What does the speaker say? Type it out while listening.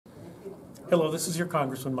Hello, this is your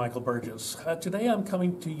Congressman Michael Burgess. Today I'm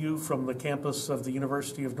coming to you from the campus of the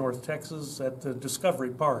University of North Texas at the Discovery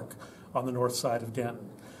Park on the north side of Denton.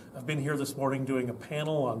 I've been here this morning doing a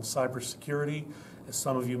panel on cybersecurity. As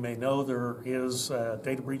some of you may know, there is a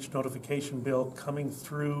data breach notification bill coming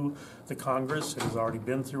through the Congress. It has already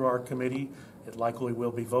been through our committee. It likely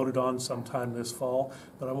will be voted on sometime this fall,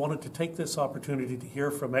 but I wanted to take this opportunity to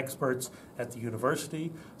hear from experts at the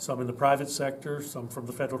university, some in the private sector, some from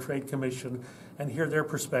the Federal Trade Commission, and hear their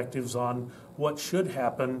perspectives on what should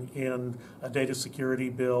happen in a data security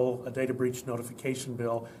bill, a data breach notification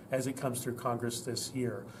bill, as it comes through Congress this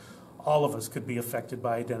year. All of us could be affected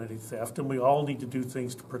by identity theft, and we all need to do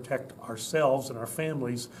things to protect ourselves and our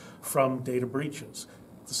families from data breaches.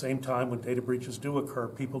 At the same time, when data breaches do occur,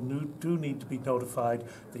 people do need to be notified.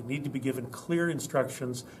 They need to be given clear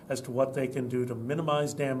instructions as to what they can do to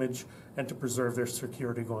minimize damage and to preserve their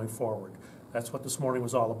security going forward. That's what this morning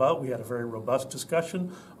was all about. We had a very robust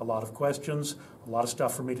discussion, a lot of questions, a lot of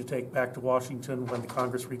stuff for me to take back to Washington when the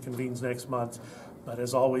Congress reconvenes next month. But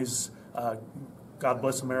as always, God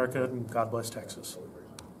bless America and God bless Texas.